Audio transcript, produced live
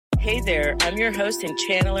Hey there, I'm your host and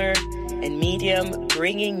channeler and medium,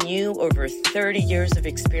 bringing you over 30 years of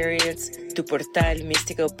experience, Tu Portal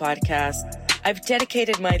Místico podcast. I've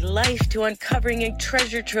dedicated my life to uncovering a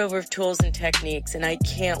treasure trove of tools and techniques, and I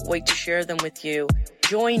can't wait to share them with you.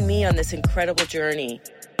 Join me on this incredible journey,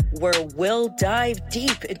 where we'll dive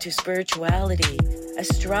deep into spirituality,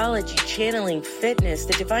 astrology, channeling, fitness,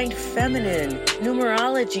 the divine feminine,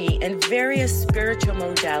 numerology, and various spiritual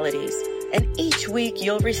modalities. And each week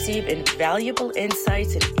you'll receive invaluable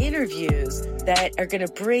insights and interviews that are going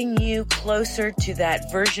to bring you closer to that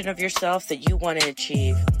version of yourself that you want to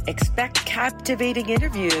achieve. Expect captivating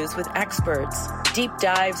interviews with experts, deep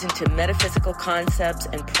dives into metaphysical concepts,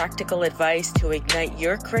 and practical advice to ignite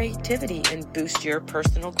your creativity and boost your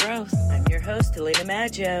personal growth. I'm your host, Elena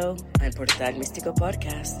Maggio, on Portal Místico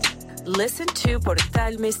Podcast. Listen to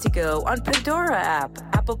Portal Místico on Pandora app,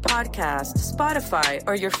 Apple Podcasts, Spotify,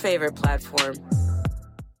 or your favorite platform.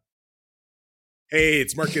 Hey,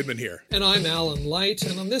 it's Mark Goodman here. And I'm Alan Light,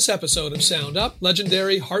 and on this episode of Sound Up,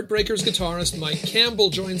 legendary Heartbreakers guitarist Mike Campbell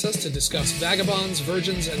joins us to discuss Vagabonds,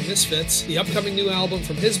 Virgins, and Misfits, the upcoming new album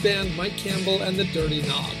from his band, Mike Campbell and the Dirty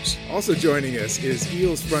Knobs. Also joining us is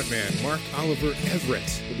Eels frontman Mark Oliver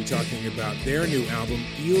Everett. We'll be talking about their new album,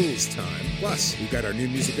 Eels Time. Plus, we've got our new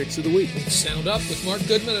music picks of the week. Sound Up with Mark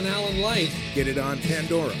Goodman and Alan Light. Get it on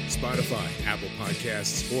Pandora, Spotify, Apple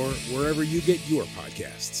Podcasts, or wherever you get your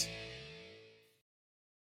podcasts.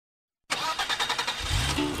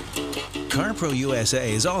 CarPro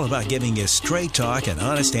USA is all about giving you straight talk and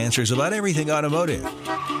honest answers about everything automotive.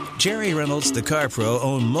 Jerry Reynolds, the CarPro,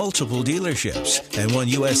 own multiple dealerships and won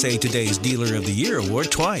USA Today's Dealer of the Year award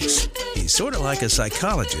twice. He's sort of like a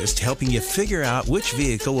psychologist helping you figure out which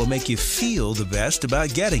vehicle will make you feel the best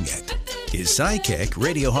about getting it. His sidekick,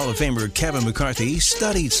 Radio Hall of Famer Kevin McCarthy,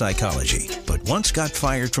 studied psychology, but once got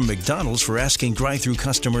fired from McDonald's for asking drive-thru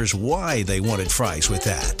customers why they wanted fries with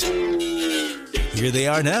that. Here they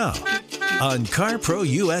are now on CarPro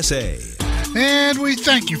USA. And we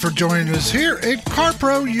thank you for joining us here at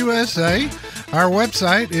CarPro USA. Our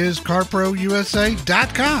website is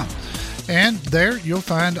carprousa.com. And there you'll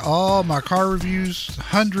find all my car reviews,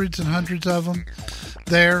 hundreds and hundreds of them.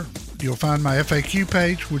 There you'll find my FAQ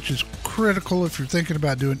page, which is critical if you're thinking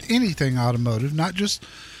about doing anything automotive, not just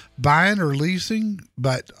buying or leasing,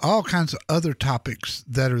 but all kinds of other topics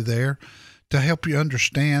that are there to help you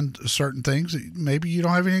understand certain things that maybe you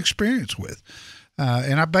don't have any experience with.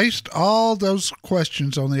 And I based all those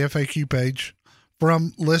questions on the FAQ page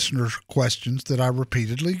from listeners' questions that I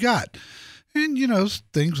repeatedly got. And, you know,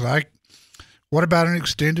 things like, what about an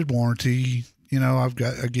extended warranty? You know, I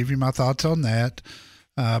give you my thoughts on that.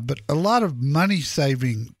 But a lot of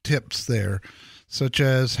money-saving tips there, such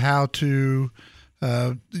as how to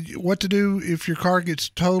what to do if your car gets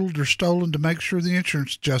totaled or stolen to make sure the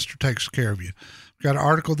insurance adjuster takes care of you. We've got an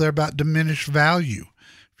article there about diminished value.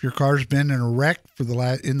 If your car's been in a wreck in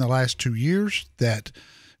the last 2 years that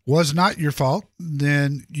was not your fault,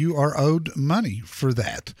 then you are owed money for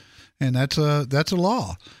that. And that's a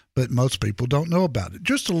law, but most people don't know about it.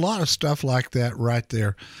 Just a lot of stuff like that right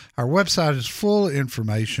there. Our website is full of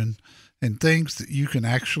information and things that you can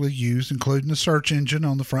actually use, including the search engine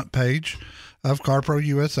on the front page of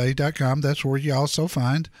carprousa.com. That's where you also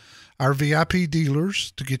find our VIP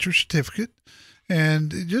dealers to get your certificate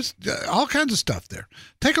and just all kinds of stuff there.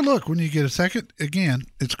 Take a look when you get a second. Again,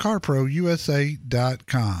 it's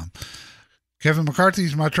carprousa.com. Kevin McCarthy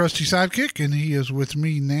is my trusty sidekick, and he is with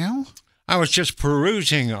me now. I was just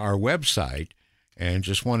perusing our website and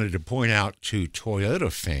just wanted to point out to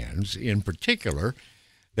Toyota fans in particular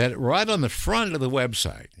that right on the front of the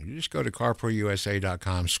website, you just go to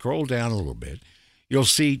carprousa.com, scroll down a little bit, you'll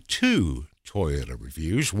see two Toyota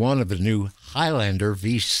reviews, one of the new Highlander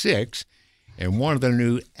V6 and one of the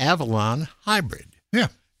new Avalon Hybrid. Yeah.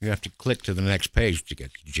 You have to click to the next page to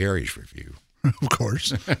get Jerry's review. Of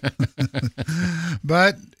course.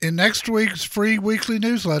 But in next week's free weekly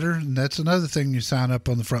newsletter, and that's another thing you sign up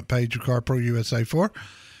on the front page of CarPro USA for,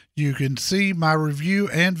 you can see my review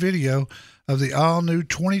and video of the all-new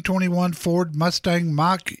 2021 Ford Mustang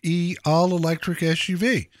Mach-E all-electric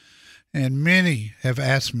SUV. And many have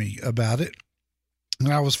asked me about it.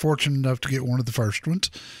 And I was fortunate enough to get one of the first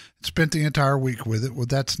ones. Spent the entire week with it. Well,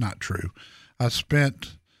 that's not true. I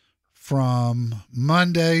spent from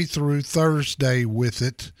Monday through Thursday with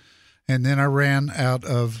it, and then I ran out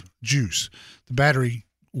of juice. The battery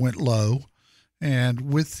went low,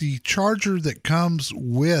 and with the charger that comes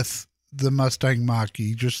with the Mustang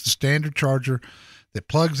Mach-E, just the standard charger that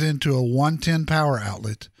plugs into a 110 power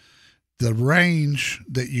outlet, the range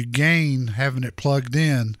that you gain having it plugged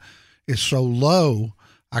in is so low,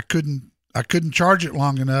 I couldn't I couldn't charge it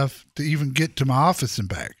long enough to even get to my office and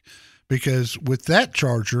back, because with that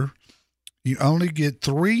charger, you only get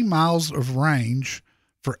 3 miles of range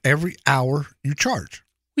for every hour you charge.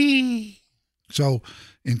 Whee! So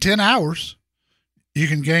in 10 hours, you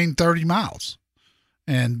can gain 30 miles,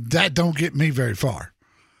 and that don't get me very far.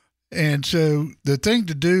 And so the thing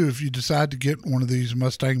to do if you decide to get one of these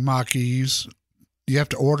Mustang Mach-E's, you have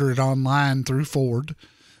to order it online through Ford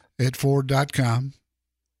at Ford.com.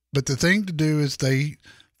 But the thing to do is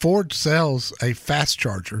Ford sells a fast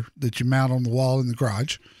charger that you mount on the wall in the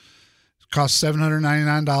garage. It costs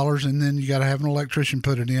 $799, and then you got to have an electrician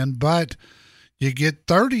put it in. But you get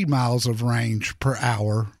 30 miles of range per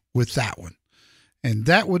hour with that one. And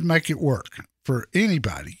that would make it work for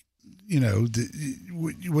anybody. You know,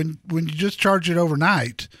 when you just charge it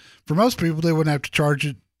overnight, for most people, they wouldn't have to charge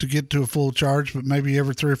it to get to a full charge, but maybe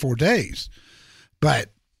every 3 or 4 days. But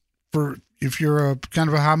if you're a kind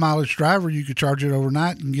of a high mileage driver, you could charge it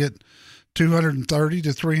overnight and get 230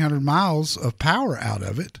 to 300 miles of power out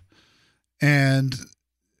of it. And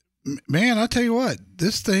man, I tell you what,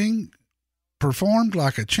 this thing performed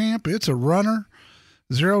like a champ. It's a runner,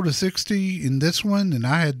 0 to 60 in this one. And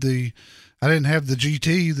I didn't have the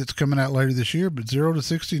GT that's coming out later this year, but 0 to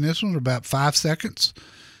 60 in this one, about 5 seconds.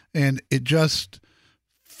 And it just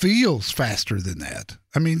feels faster than that.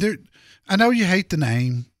 I mean, I know you hate the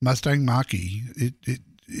name Mustang Mach-E.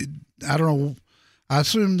 I don't know. I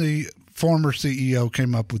assume the former CEO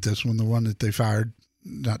came up with this one, the one that they fired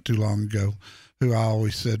not too long ago, who I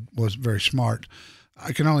always said was very smart.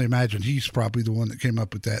 I can only imagine he's probably the one that came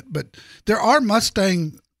up with that. But there are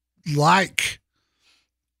Mustang-like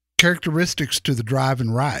characteristics to the drive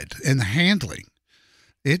and ride and the handling.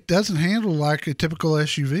 It doesn't handle like a typical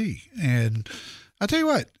SUV. And I tell you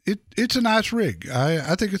what, it's a nice rig.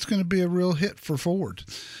 I think it's going to be a real hit for Ford.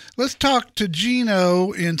 Let's talk to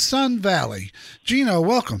Gino in Sun Valley. Gino,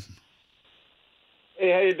 welcome.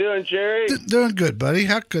 Hey, how you doing, Jerry? Doing good, buddy.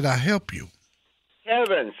 How could I help you?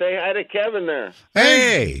 Kevin, say hi to Kevin there.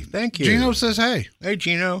 Hey, thank you. Gino says hey. Hey,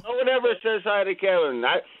 Gino. No one ever says hi to Kevin.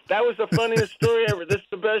 That was the funniest story ever. This is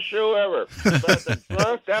the best show ever. About the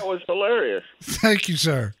drunk, that was hilarious. Thank you,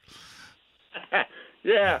 sir.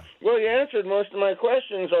 Yeah. Well, you answered most of my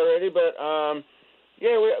questions already, but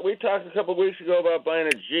we talked a couple of weeks ago about buying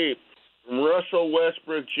a Jeep from Russell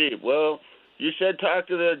Westbrook Jeep. Well, you said talk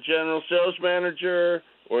to the general sales manager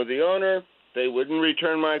or the owner. They wouldn't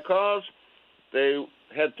return my calls. They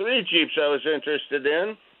had 3 Jeeps I was interested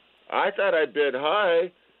in. I thought I bid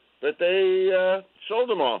high, but they sold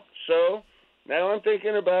them all. So now I'm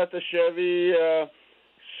thinking about the Chevy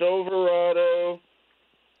Silverado.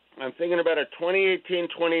 I'm thinking about a 2018,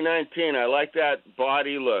 2019. I like that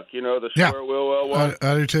body look, the square wheel one.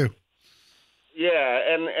 I do too.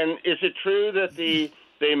 Yeah, and is it true that they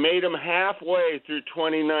made them halfway through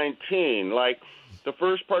 2019? Like the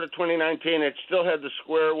first part of 2019, it still had the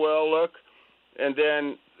square well look, and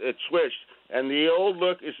then it switched. And the old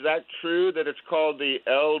look, is that true that it's called the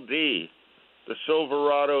LD, the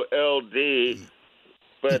Silverado LD?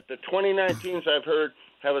 But the 2019s, I've heard,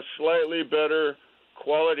 have a slightly better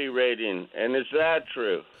quality rating. And is that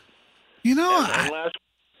true? Gino, I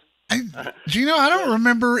don't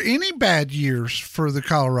remember any bad years for the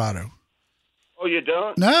Colorado. Oh, you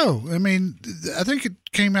don't? No. I mean, I think it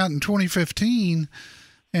came out in 2015,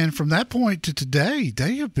 and from that point to today,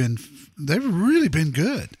 they've really been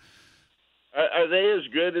good. Are they as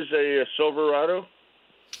good as a Silverado?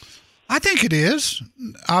 I think it is.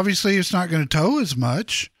 Obviously, it's not going to tow as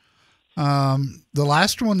much. The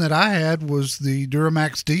last one that I had was the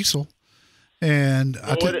Duramax diesel, and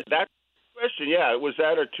that question, yeah, was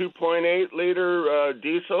that a 2.8 liter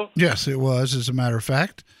diesel? Yes, it was, as a matter of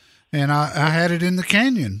fact, and I had it in the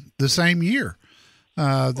Canyon the same year,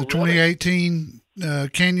 the 2018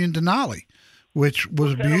 Canyon Denali, which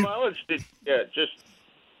was beautiful. What kind of mileage did you get? Just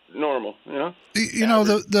normal, You know,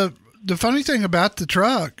 the funny thing about the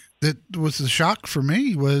truck that was the shock for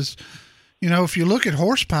me was, if you look at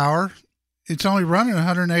horsepower, it's only running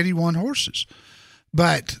 181 horses.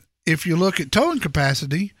 But if you look at towing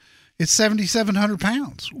capacity, it's 7,700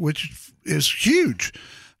 pounds, which is huge.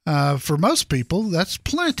 For most people, that's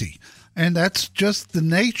plenty. And that's just the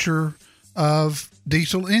nature of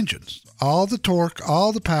diesel engines. All the torque,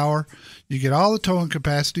 all the power, you get all the towing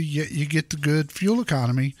capacity, yet you get the good fuel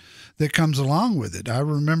economy that comes along with it. I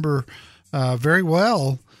remember very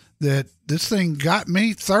well that this thing got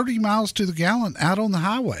me 30 miles to the gallon out on the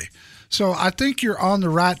highway. So I think you're on the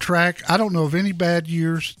right track. I don't know of any bad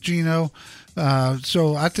years, Gino.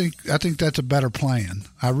 So I think that's a better plan.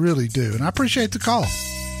 I really do. And I appreciate the call.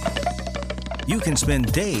 You can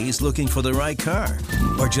spend days looking for the right car,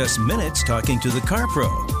 or just minutes talking to the Car Pro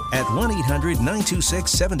at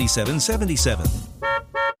 1-800-926-7777.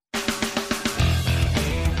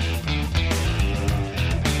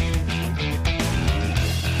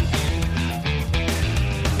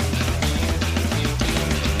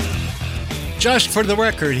 Just for the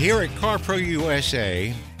record, here at CarPro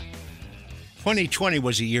USA, 2020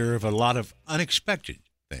 was a year of a lot of unexpected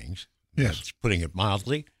things. Yes. That's putting it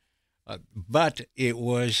mildly. But it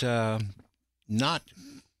was not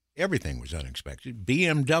everything was unexpected.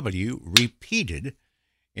 BMW repeated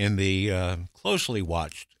in the closely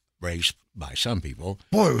watched race by some people.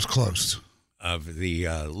 Boy, it was close. Of the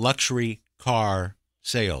luxury car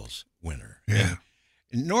sales winner. Yeah.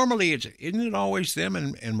 And normally, isn't it always them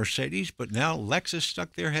and Mercedes? But now Lexus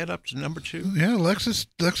stuck their head up to number 2. Yeah,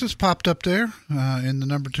 Lexus popped up there in the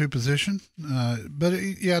number 2 position.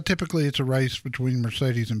 Typically it's a race between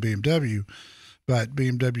Mercedes and BMW, but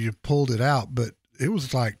BMW pulled it out. But it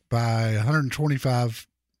was like by 125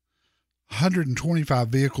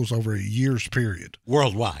 vehicles over a year's period.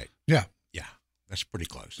 Worldwide. Yeah. Yeah, that's pretty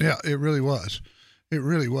close. Yeah, it really was. It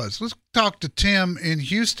really was. Let's talk to Tim in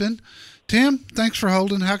Houston. Tim, thanks for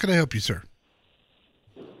holding. How can I help you, sir?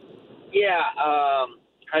 Yeah, how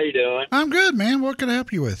you doing? I'm good, man. What can I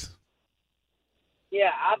help you with?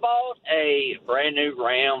 Yeah, I bought a brand new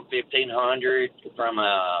Ram 1500 from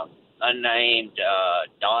a unnamed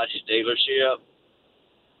Dodge dealership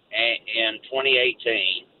in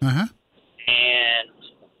 2018. Uh-huh. And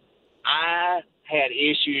I had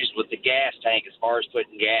issues with the gas tank as far as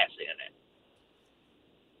putting gas in it.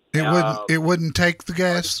 It wouldn't take the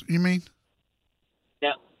gas, you mean?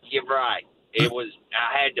 No, you're right. I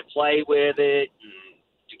had to play with it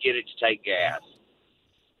to get it to take gas.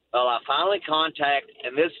 Well, I finally contacted,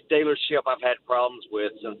 and this dealership I've had problems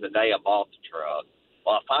with since the day I bought the truck.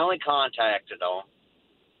 Well, I finally contacted them,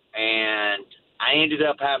 and I ended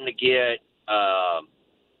up having to get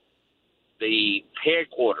the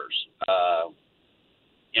headquarters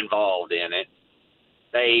involved in it.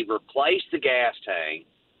 They replaced the gas tank.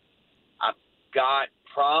 I've got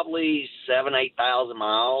probably 8,000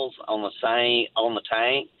 miles on the tank,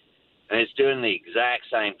 and it's doing the exact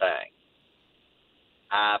same thing.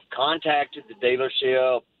 I've contacted the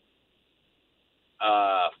dealership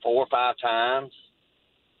 4 or 5 times,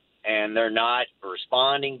 and they're not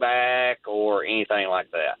responding back or anything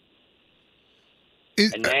like that.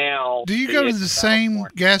 And now, do you go to the same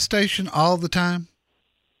gas station all the time?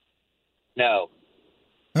 No.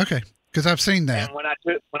 Okay, because I've seen that. And when I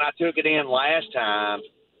took it in last time,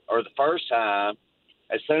 or the first time,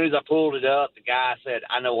 as soon as I pulled it up, the guy said,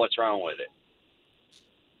 "I know what's wrong with it."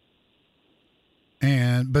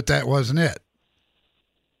 But that wasn't it.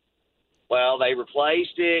 Well, they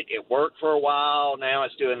replaced it. It worked for a while. Now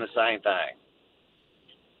it's doing the same thing.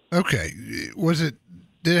 Okay.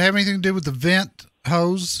 Did it have anything to do with the vent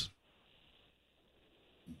hose?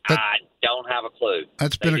 I don't have a clue.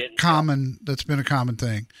 That's been a common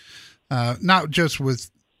thing. Not just with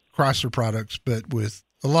Chrysler products, but with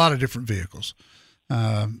a lot of different vehicles.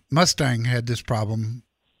 Mustang had this problem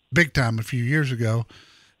big time a few years ago,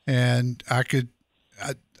 and I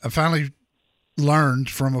finally learned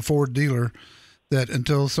from a Ford dealer that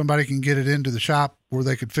until somebody can get it into the shop where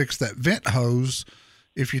they could fix that vent hose,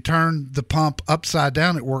 if you turned the pump upside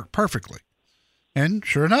down, it worked perfectly. And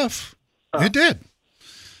sure enough, it did.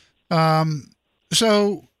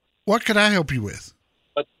 So what could I help you with?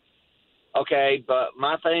 Okay, but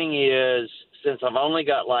my thing is, since I've only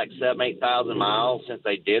got like 8,000 miles since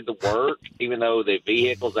they did the work, even though the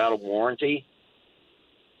vehicle's out of warranty,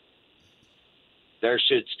 there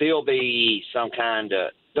should still be some kind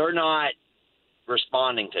of, they're not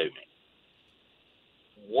responding to me.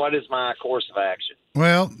 What is my course of action?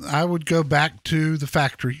 Well, I would go back to the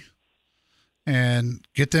factory and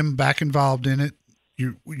get them back involved in it.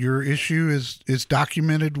 Your issue is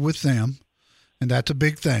documented with them, and that's a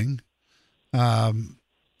big thing.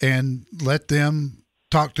 And let them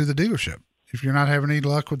talk to the dealership. If you're not having any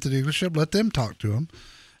luck with the dealership, let them talk to them,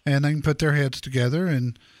 and they can put their heads together.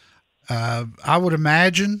 And I would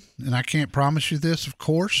imagine, and I can't promise you this, of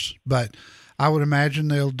course, but I would imagine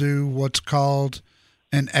they'll do what's called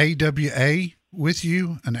an AWA with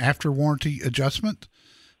you, an after warranty adjustment,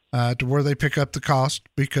 to where they pick up the cost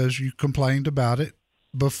because you complained about it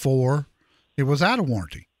before it was out of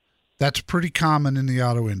warranty. That's pretty common in the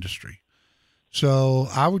auto industry. So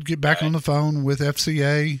I would get back on the phone with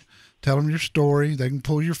FCA, tell them your story. They can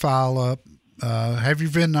pull your file up, have your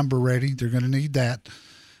VIN number ready. They're going to need that.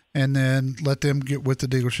 And then let them get with the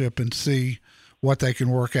dealership and see what they can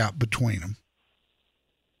work out between them.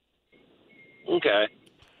 Okay.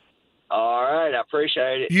 All right, I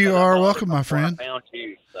appreciate it. You are welcome, my friend. I found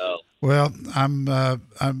you, so. Well, I'm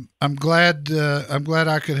glad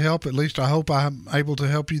I could help. At least I hope I'm able to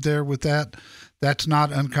help you there with that. That's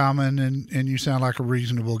not uncommon, and you sound like a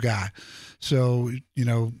reasonable guy. So,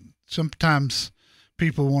 sometimes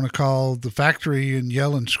people want to call the factory and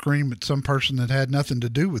yell and scream at some person that had nothing to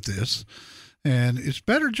do with this. And it's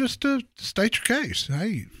better just to state your case.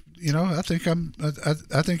 Hey, I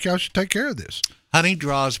think y'all should take care of this. Honey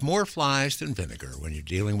draws more flies than vinegar when you're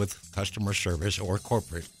dealing with customer service or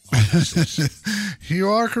corporate offices. You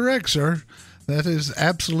are correct, sir. That is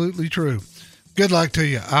absolutely true. Good luck to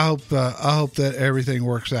you. I hope that everything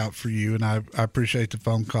works out for you, and I appreciate the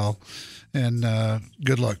phone call. And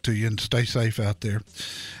good luck to you, and stay safe out there.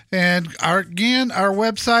 And our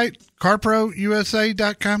website,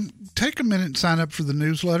 carprousa.com. Take a minute and sign up for the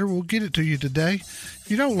newsletter. We'll get it to you today. If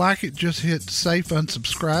you don't like it, just hit safe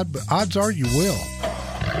unsubscribe, but odds are you will.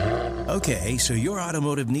 Okay, so your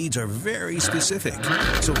automotive needs are very specific.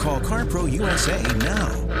 So call CarPro USA now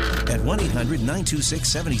at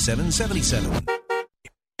 1-800-926-7777.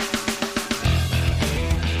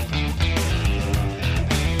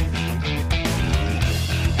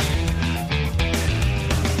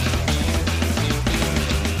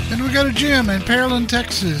 And we go to Jim in Pearland,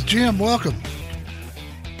 Texas. Jim, welcome.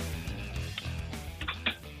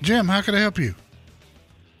 Jim, how can I help you?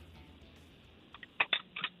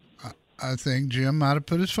 I think Jim might have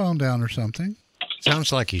put his phone down or something.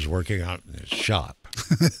 Sounds like he's working out in his shop.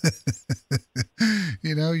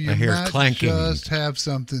 You I hear might clanking. Just have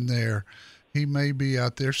something there. He may be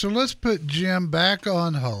out there. So let's put Jim back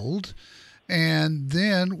on hold, and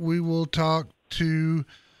then we will talk to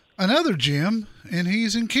another Jim, and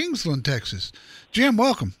he's in Kingsland, Texas. Jim,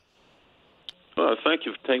 welcome. Thank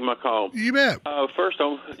you for taking my call. You bet. First,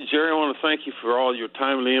 Jerry, I want to thank you for all your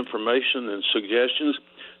timely information and suggestions.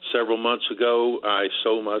 Several months ago, I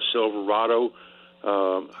sold my Silverado.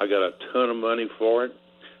 I got a ton of money for it,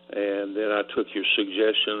 and then I took your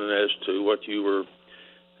suggestion as to what you were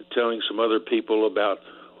telling some other people about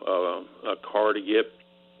a car to get,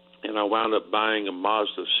 and I wound up buying a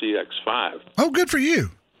Mazda CX-5. Oh, good for you.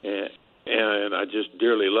 And I just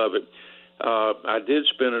dearly love it. I did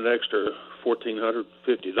spend an extra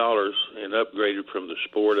 $1,450 and upgraded from the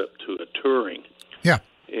Sport up to a Touring. Yeah.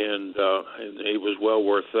 And it was well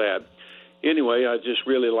worth that. Anyway, I just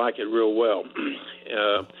really like it real well.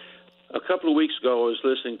 A couple of weeks ago, I was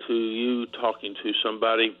listening to you talking to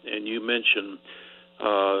somebody, and you mentioned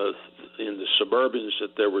in the Suburbans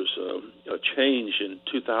that there was a change in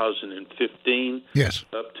 2015 yes.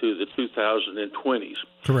 up to the 2020s.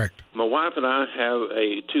 Correct. My wife and I have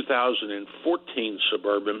a 2014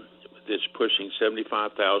 Suburban that's pushing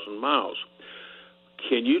 75,000 miles.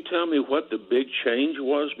 Can you tell me what the big change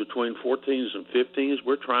was between 14s and 15s?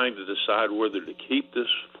 We're trying to decide whether to keep this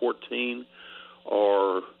 14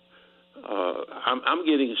 or I'm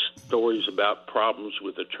getting stories about problems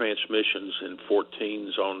with the transmissions in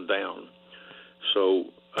 14s on down.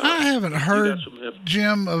 So I haven't heard,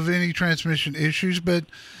 Jim, of any transmission issues, but,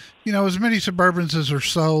 as many Suburbans as are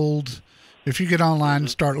sold, if you get online and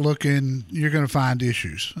start looking, you're going to find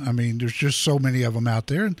issues. I mean, there's just so many of them out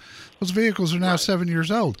there, and those vehicles are now 7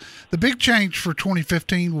 years old. The big change for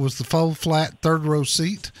 2015 was the full flat third row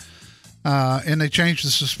seat, and they changed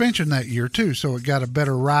the suspension that year too, so it got a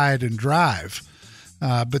better ride and drive.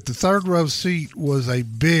 But the third row seat was a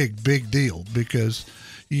big deal because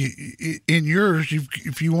in yours,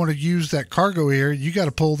 if you want to use that cargo area, you got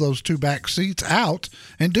to pull those two back seats out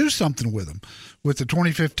and do something with them. With the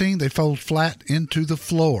 2015, they fold flat into the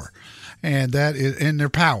floor, and that is in their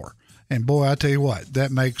power. And boy, I tell you what,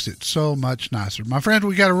 that makes it so much nicer. My friend,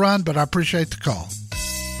 we got to run, but I appreciate the call.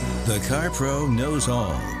 The Car Pro knows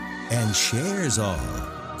all and shares all.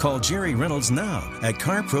 Call Jerry Reynolds now at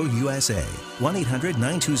CarPro USA,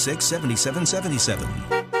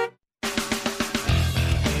 1-800-926-7777.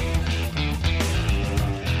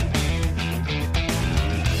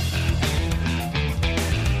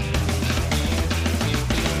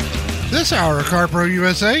 This hour of CarPro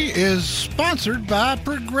USA is sponsored by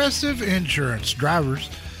Progressive Insurance. Drivers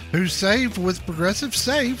who save with Progressive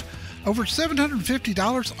save over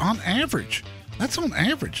 $750 on average. That's on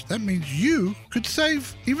average. That means you could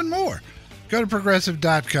save even more. Go to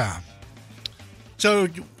Progressive.com. So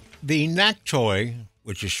the NACTOY,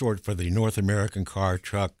 which is short for the North American Car,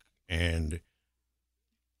 Truck, and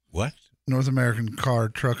what? North American Car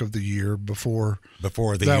Truck of the Year before the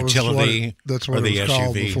utility that's what or the it was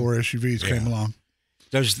called SUV. before SUVs came along.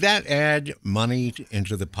 Does that add money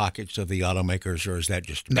into the pockets of the automakers, or is that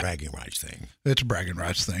just a bragging rights thing? It's a bragging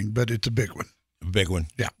rights thing, but it's a big one. A big one.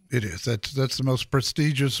 Yeah, it is. That's the most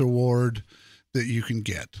prestigious award that you can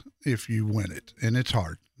get if you win it, and it's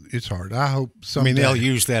hard. It's hard. I hope someday. They'll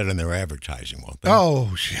use that in their advertising, won't they?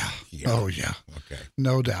 Oh, yeah. Oh, yeah. Okay.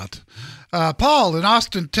 No doubt. Paul in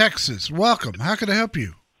Austin, Texas. Welcome. How can I help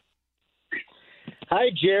you? Hi,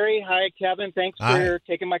 Jerry. Hi, Kevin. Thanks for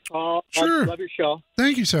taking my call. Sure. Love your show.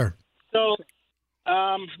 Thank you, sir. So,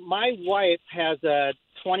 my wife has a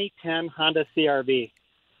 2010 Honda CR-V,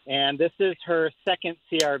 and this is her second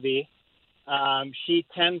CR-V. She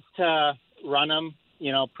tends to run them,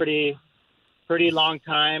 pretty long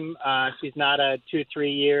time. She's not a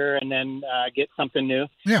 2-3 year and then get something new.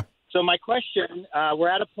 Yeah. So my question, we're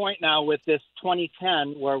at a point now with this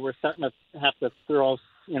 2010 where we're starting to have to throw,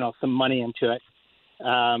 some money into it,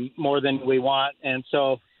 more than we want. And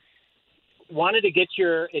so wanted to get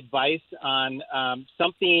your advice on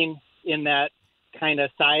something in that kind of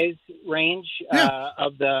size range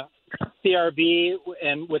of the CR-V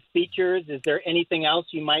and with features. Is there anything else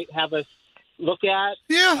you might have us look at?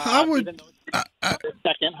 Yeah, I would.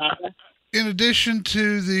 Second Honda. In addition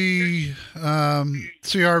to the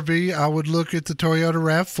CR-V, I would look at the Toyota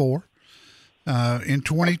RAV4. In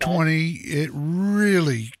 2020, it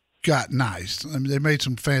really got nice. I mean, they made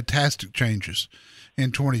some fantastic changes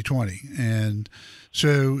in 2020, and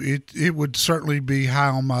so it would certainly be high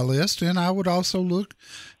on my list. And I would also look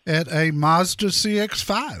at a Mazda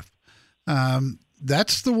CX-5.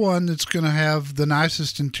 That's the one that's going to have the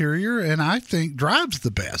nicest interior, and I think drives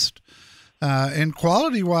the best. And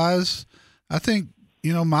quality-wise, I think,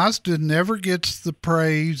 Mazda never gets the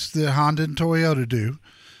praise that Honda and Toyota do.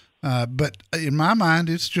 But in my mind,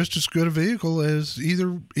 it's just as good a vehicle as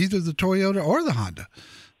either the Toyota or the Honda.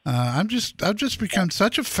 I've just become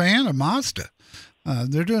such a fan of Mazda.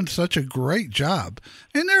 They're doing such a great job.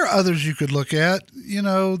 And there are others you could look at.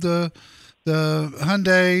 The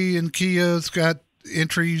Hyundai and Kia's got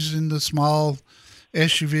entries in the small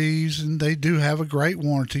SUVs, and they do have a great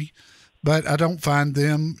warranty. But I don't find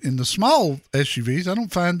them in the small SUVs. I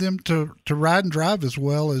don't find them to ride and drive as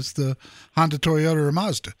well as the Honda, Toyota, or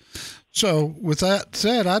Mazda. So with that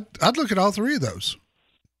said, I'd look at all three of those.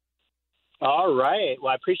 All right.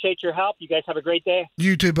 Well, I appreciate your help. You guys have a great day.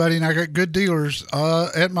 You too, buddy. And I got good dealers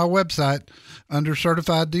at my website under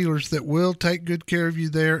certified dealers that will take good care of you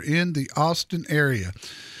there in the Austin area.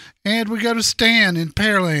 And we go to Stan in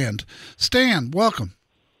Pearland. Stan, welcome.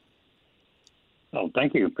 Oh,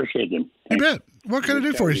 thank you. Appreciate it. You bet. What can I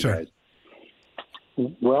do for you, sir?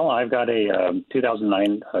 Well, I've got a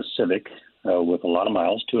 2009 Civic with a lot of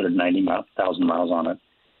miles, 290,000 miles on it,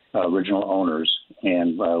 original owners.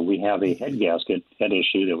 And we have a head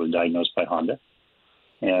issue that was diagnosed by Honda.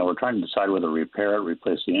 And we're trying to decide whether to repair it,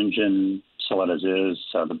 replace the engine, sell it as is.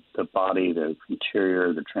 The body, the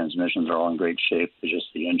interior, the transmissions are all in great shape. It's just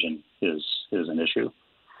the engine is an issue.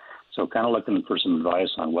 So kind of looking for some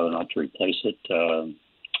advice on whether or not to replace it.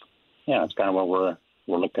 It's kind of what we're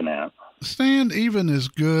looking at. Stan, even as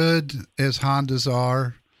good as Hondas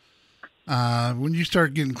are, when you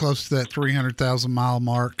start getting close to that 300,000 mile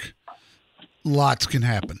mark, lots can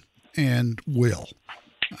happen and will.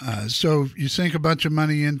 So you sink a bunch of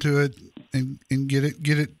money into it and get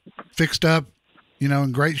it fixed up,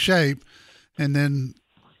 in great shape, and then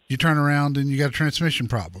you turn around and you got a transmission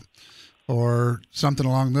problem or something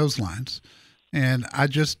along those lines. And I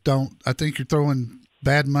think you're throwing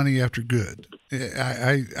bad money after good.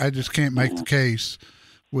 I just can't make the case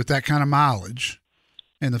with that kind of mileage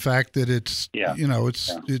and the fact that it's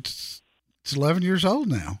 11 years old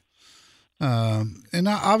now. And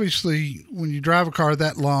obviously when you drive a car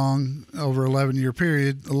that long over 11-year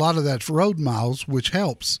period, a lot of that's road miles, which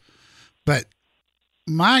helps. But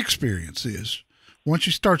my experience is once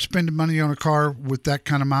you start spending money on a car with that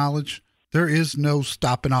kind of mileage, there is no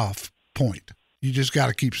stopping off point. You just got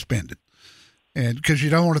to keep spending, and because you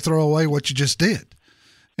don't want to throw away what you just did.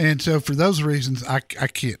 And so for those reasons, I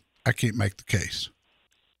can't make the case.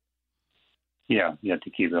 Yeah, you have to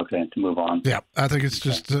keep to move on. Yeah, I think it's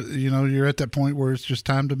just you're at that point where it's just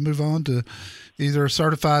time to move on to either a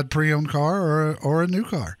certified pre-owned car or a new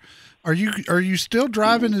car. Are you still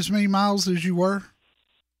driving as many miles as you were?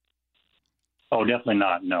 Oh, definitely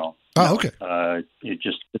not. No. Oh, okay. It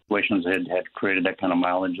just situations had created that kind of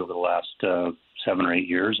mileage over the last 7 or 8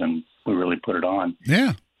 years, and we really put it on.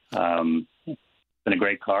 Yeah. It's been a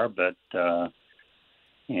great car, but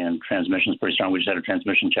and transmission's pretty strong. We just had a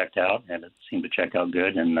transmission checked out, and it seemed to check out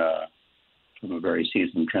good, and from a very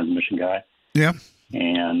seasoned transmission guy. Yeah.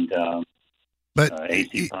 And but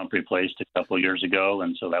AC pump replaced a couple of years ago,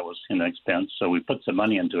 and so that was an expense. So we put some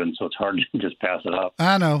money into it, and so it's hard to just pass it up.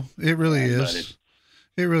 I know. It really is.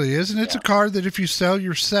 It really is. And it's a car that if you sell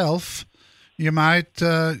yourself, you might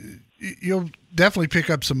you'll definitely pick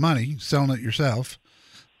up some money selling it yourself,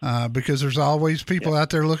 because there's always people out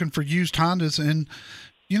there looking for used Hondas, and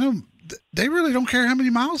they really don't care how many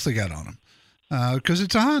miles they got on them, because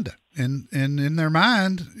it's a Honda, and in their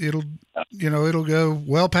mind it'll go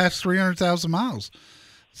well past 300,000 miles.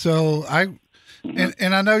 So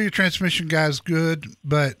and I know your transmission guy's good,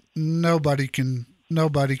 but nobody can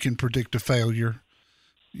predict a failure,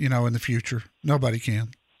 in the future. Nobody can.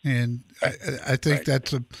 And I think I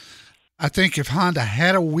think if Honda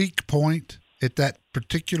had a weak point at that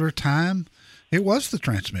particular time, it was the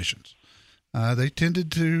transmissions. They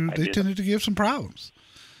tended to give some problems.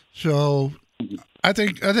 So I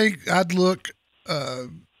think I'd look.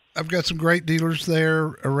 I've got some great dealers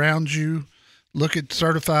there around you. Look at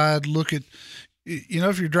Certified. Look at,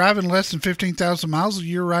 if you're driving less than 15,000 miles a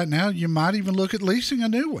year right now, you might even look at leasing a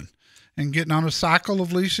new one and getting on a cycle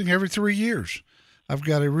of leasing every 3 years. I've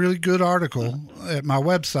got a really good article at my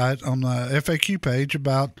website on the FAQ page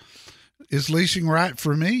about, is leasing right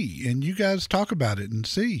for me? And you guys talk about it and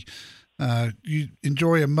see. You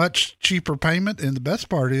enjoy a much cheaper payment, and the best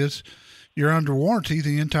part is you're under warranty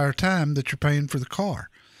the entire time that you're paying for the car.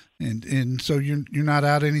 And so you're not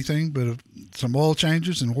out anything but some oil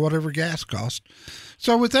changes and whatever gas cost.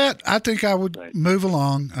 So with that, I think I would move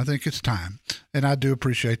along. I think it's time. And I do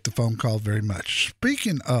appreciate the phone call very much.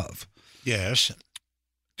 Speaking of. Yes.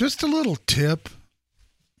 Just a little tip.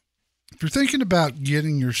 If you're thinking about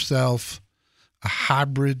getting yourself a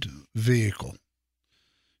hybrid vehicle,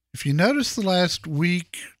 if you notice the last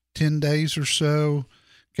week, 10 days or so,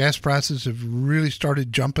 gas prices have really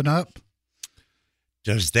started jumping up.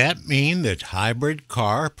 Does that mean that hybrid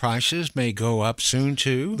car prices may go up soon,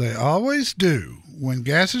 too? They always do. When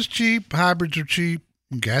gas is cheap, hybrids are cheap.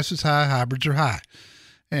 When gas is high, hybrids are high.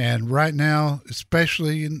 And right now,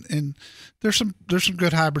 especially, and there's some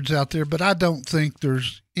good hybrids out there, but I don't think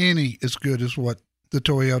there's any as good as what the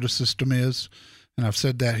Toyota system is. And I've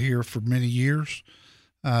said that here for many years.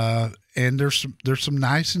 And there's some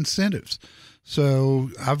nice incentives.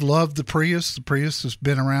 So I've loved the Prius. The Prius has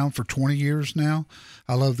been around for 20 years now.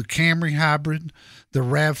 I love the Camry hybrid. The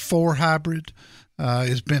RAV4 hybrid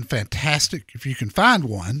has been fantastic. If you can find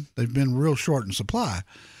one, they've been real short in supply.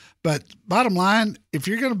 But bottom line, if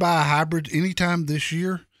you're going to buy a hybrid anytime this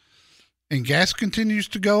year and gas continues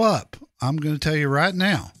to go up, I'm going to tell you right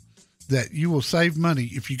now that you will save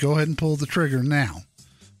money if you go ahead and pull the trigger now,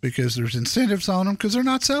 because there's incentives on them because they're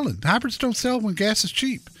not selling. Hybrids don't sell when gas is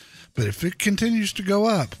cheap. But if it continues to go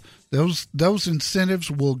up, those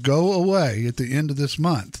incentives will go away at the end of this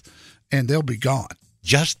month, and they'll be gone.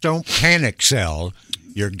 Just don't panic sell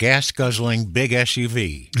your gas-guzzling big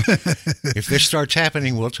SUV. If this starts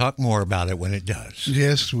happening, we'll talk more about it when it does.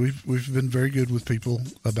 Yes, we've been very good with people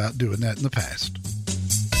about doing that in the past.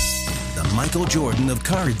 The Michael Jordan of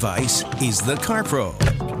car advice is the Car Pro,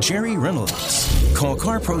 Jerry Reynolds. Call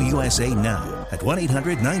CarPro USA now at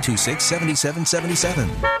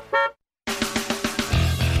 1-800-926-7777.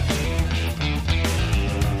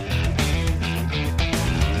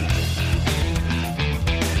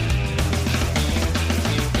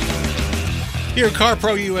 Here at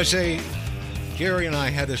CarPro USA, Jerry and I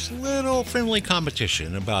had this little friendly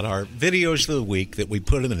competition about our videos of the week that we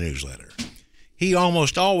put in the newsletter. He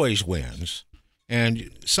almost always wins and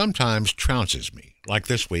sometimes trounces me, like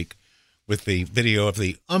this week with the video of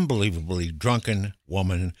the unbelievably drunken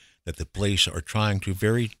woman that the police are trying to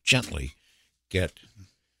very gently get.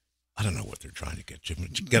 I don't know what they're trying to get.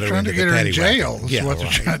 Get her into the paddy wagon. Yeah,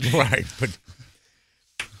 right. But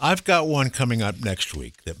I've got one coming up next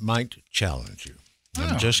week that might challenge you.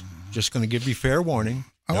 I'm just going to give you fair warning.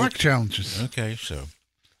 I like challenges. Okay, so.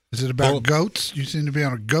 Is it about goats? You seem to be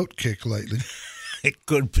on a goat kick lately. It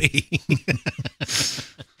could be.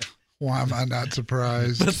 Why am I not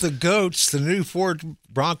surprised? But the goats, the new Ford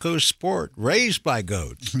Bronco Sport, raised by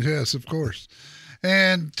goats. Yes, of course.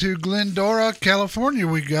 And to Glendora, California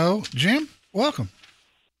we go. Jim, welcome.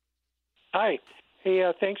 Hi. Hey,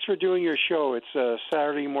 thanks for doing your show. It's a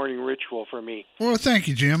Saturday morning ritual for me. Well, thank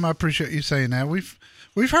you, Jim. I appreciate you saying that. We've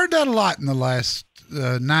heard that a lot in the last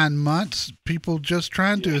 9 months. People just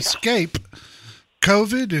trying to escape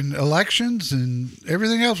COVID and elections and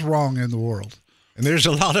everything else wrong in the world. And there's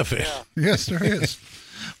a lot of it. Yeah. Yes, there is.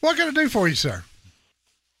 What can I do for you, sir?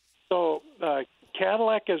 So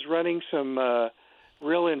Cadillac is running some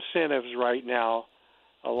real incentives right now,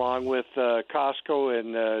 along with Costco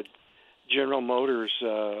and General Motors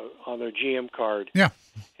on their GM card. Yeah.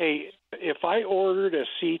 Hey, if I ordered a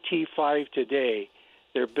CT5 today,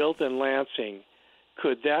 they're built in Lansing,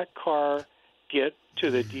 could that car get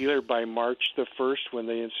to the dealer by March the 1st when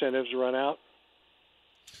the incentives run out?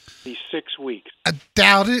 these 6 weeks? I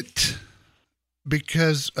doubt it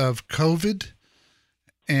because of COVID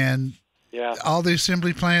and all the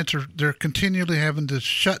assembly plants they're continually having to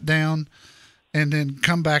shut down and then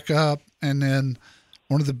come back up. And then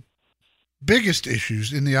one of the biggest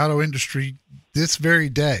issues in the auto industry this very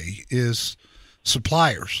day is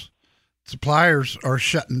suppliers. Suppliers are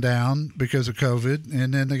shutting down because of COVID,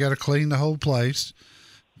 and then they got to clean the whole place,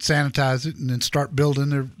 sanitize it, and then start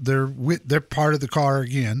building their part of the car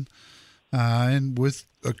again. And with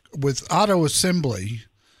auto assembly,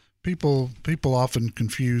 people often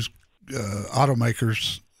confuse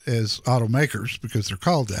automakers as automakers because they're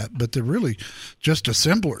called that, but they're really just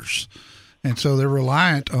assemblers. And so they're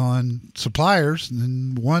reliant on suppliers,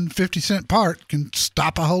 and one 50-cent part can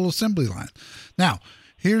stop a whole assembly line. Now,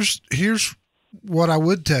 here's what I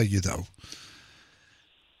would tell you, though.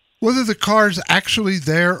 Whether the car's actually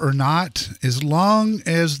there or not, as long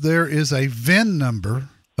as there is a VIN number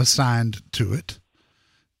assigned to it,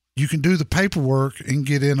 you can do the paperwork and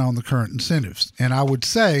get in on the current incentives. And I would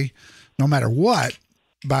say, no matter what,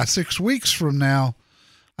 by 6 weeks from now,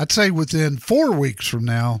 I'd say within 4 weeks from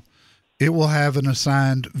now, it will have an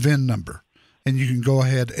assigned VIN number, and you can go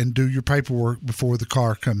ahead and do your paperwork before the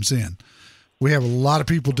car comes in. We have a lot of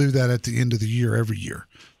people do that at the end of the year every year,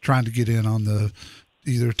 trying to get in on the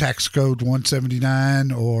either tax code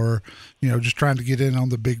 179 or, just trying to get in on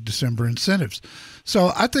the big December incentives.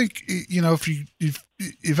 So I think,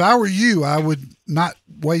 if I were you, I would not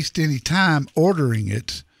waste any time ordering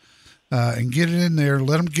it and get it in there,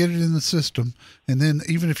 let them get it in the system. And then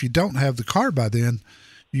even if you don't have the car by then,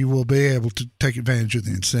 you will be able to take advantage of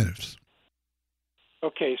the incentives.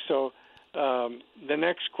 Okay, so the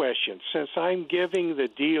next question. Since I'm giving the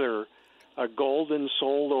dealer a golden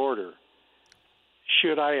sold order,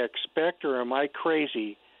 should I expect or am I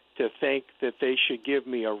crazy to think that they should give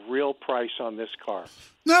me a real price on this car?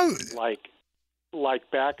 No.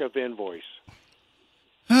 Like back of invoice.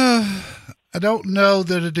 I don't know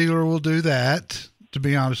that a dealer will do that, to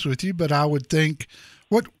be honest with you, but I would think,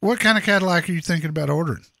 what kind of Cadillac are you thinking about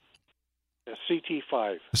ordering? A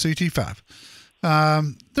CT5. A CT5.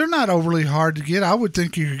 They're not overly hard to get. I would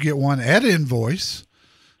think you could get one at invoice,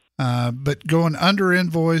 but going under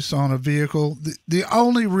invoice on a vehicle, the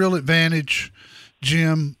only real advantage,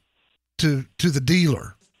 Jim, to the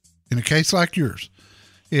dealer in a case like yours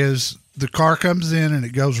is the car comes in and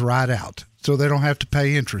it goes right out, so they don't have to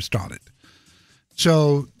pay interest on it.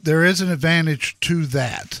 So there is an advantage to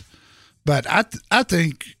that. But I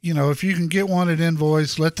think, if you can get one at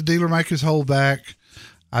invoice, let the dealer make his holdback,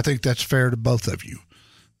 I think that's fair to both of you.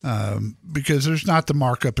 Because there's not the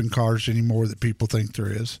markup in cars anymore that people think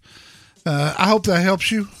there is. I hope that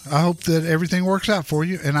helps you. I hope that everything works out for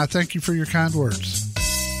you, and I thank you for your kind words.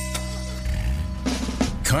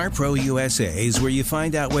 CarPro USA is where you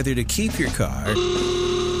find out whether to keep your car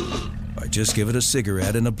or just give it a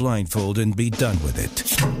cigarette and a blindfold and be done with it.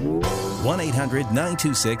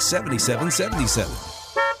 1-800-926-7777.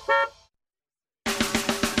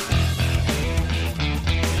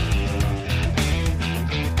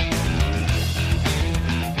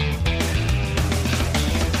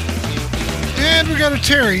 And we got a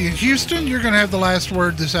Terry in Houston. You're going to have the last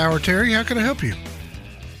word this hour, Terry. How can I help you?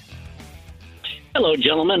 Hello,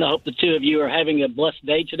 gentlemen. I hope the two of you are having a blessed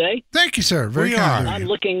day today. Thank you, sir. Very kind of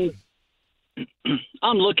you.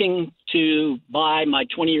 I'm looking to buy my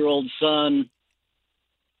 20-year-old son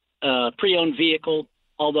a pre-owned vehicle.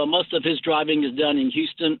 Although most of his driving is done in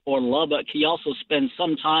Houston or Lubbock, he also spends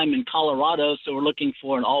some time in Colorado, so we're looking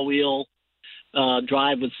for an all-wheel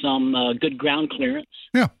drive with some good ground clearance.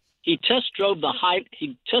 Yeah. He test drove the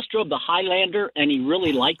Highlander, and he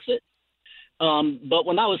really likes it. But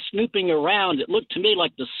when I was snooping around, it looked to me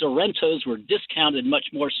like the Sorrentos were discounted much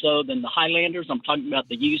more so than the Highlanders. I'm talking about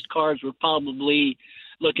the used cars. We're probably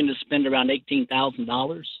looking to spend around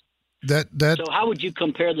 $18,000. So how would you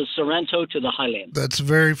compare the Sorrento to the Highlander? That's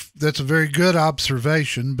a very good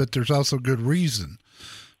observation, but there's also good reason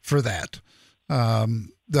for that.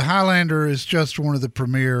 The Highlander is just one of the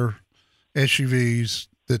premier SUVs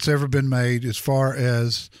that's ever been made as far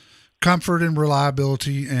as comfort and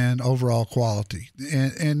reliability and overall quality.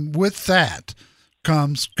 And with that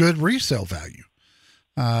comes good resale value.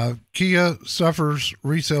 Kia suffers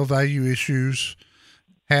resale value issues,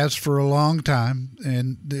 has for a long time,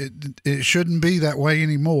 and it shouldn't be that way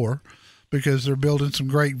anymore because they're building some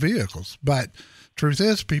great vehicles. But truth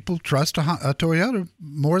is, people trust a Toyota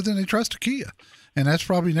more than they trust a Kia, and that's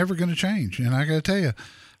probably never going to change. And I got to tell you,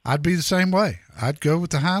 I'd be the same way. I'd go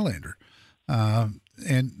with the Highlander.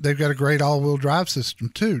 And they've got a great all-wheel drive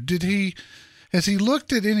system too. Has he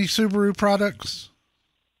looked at any Subaru products?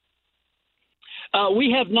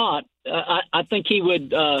 We have not. I think he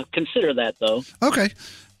would consider that, though. Okay.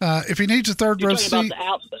 If he needs a third row seat,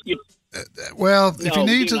 if he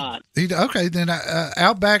needs then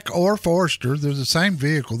Outback or Forester, they're the same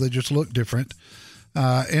vehicle. They just look different,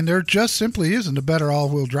 and there just simply isn't a better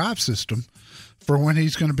all-wheel drive system for when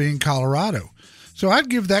he's going to be in Colorado. So I'd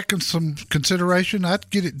give that some consideration. I'd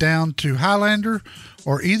get it down to Highlander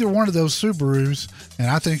or either one of those Subarus, and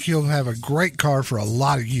I think he'll have a great car for a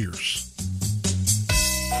lot of years.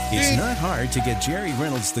 It's not hard to get Jerry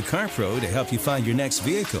Reynolds, the Car Pro, to help you find your next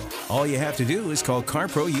vehicle. All you have to do is call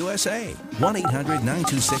CarPro USA,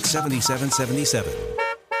 1-800-926-7777.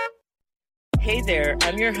 Hey there,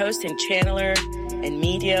 I'm your host and channeler and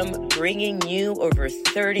medium, bringing you over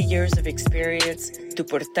 30 years of experience to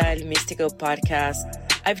Portal Místico podcast.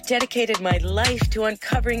 I've dedicated my life to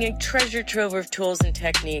uncovering a treasure trove of tools and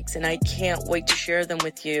techniques, and I can't wait to share them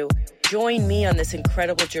with you. Join me on this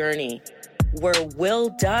incredible journey, where we'll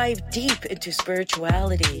dive deep into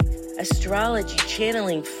spirituality, astrology,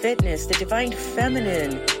 channeling, fitness, the divine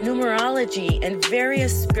feminine, numerology, and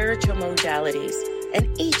various spiritual modalities. And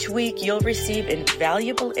each week you'll receive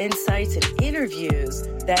invaluable insights and interviews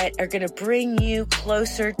that are going to bring you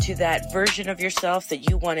closer to that version of yourself that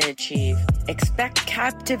you want to achieve. Expect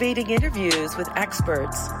captivating interviews with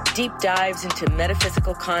experts, deep dives into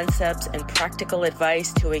metaphysical concepts, and practical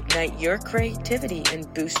advice to ignite your creativity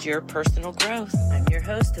and boost your personal growth. I'm your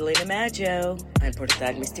host, Elena Maggio, on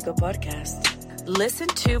Portal Místico Podcast. Listen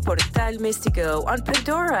to Portal Místico on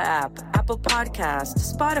Pandora app, Apple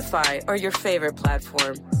Podcasts, Spotify, or your favorite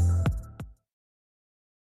platform.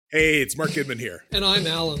 Hey, it's Mark Goodman here. And I'm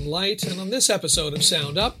Alan Light, and on this episode of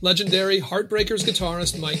Sound Up, legendary Heartbreakers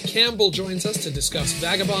guitarist Mike Campbell joins us to discuss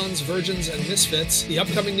Vagabonds, Virgins, and Misfits, the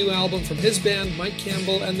upcoming new album from his band, Mike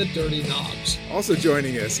Campbell and the Dirty Knobs. Also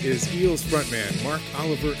joining us is Eels frontman Mark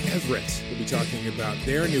Oliver Everett. We'll be talking about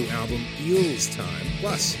their new album, Eels Time.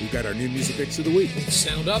 Plus, we've got our new music picks of the week.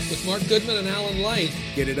 Sound Up with Mark Goodman and Alan Light.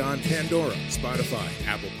 Get it on Pandora, Spotify,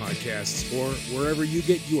 Apple Podcasts, or wherever you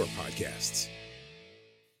get your podcasts.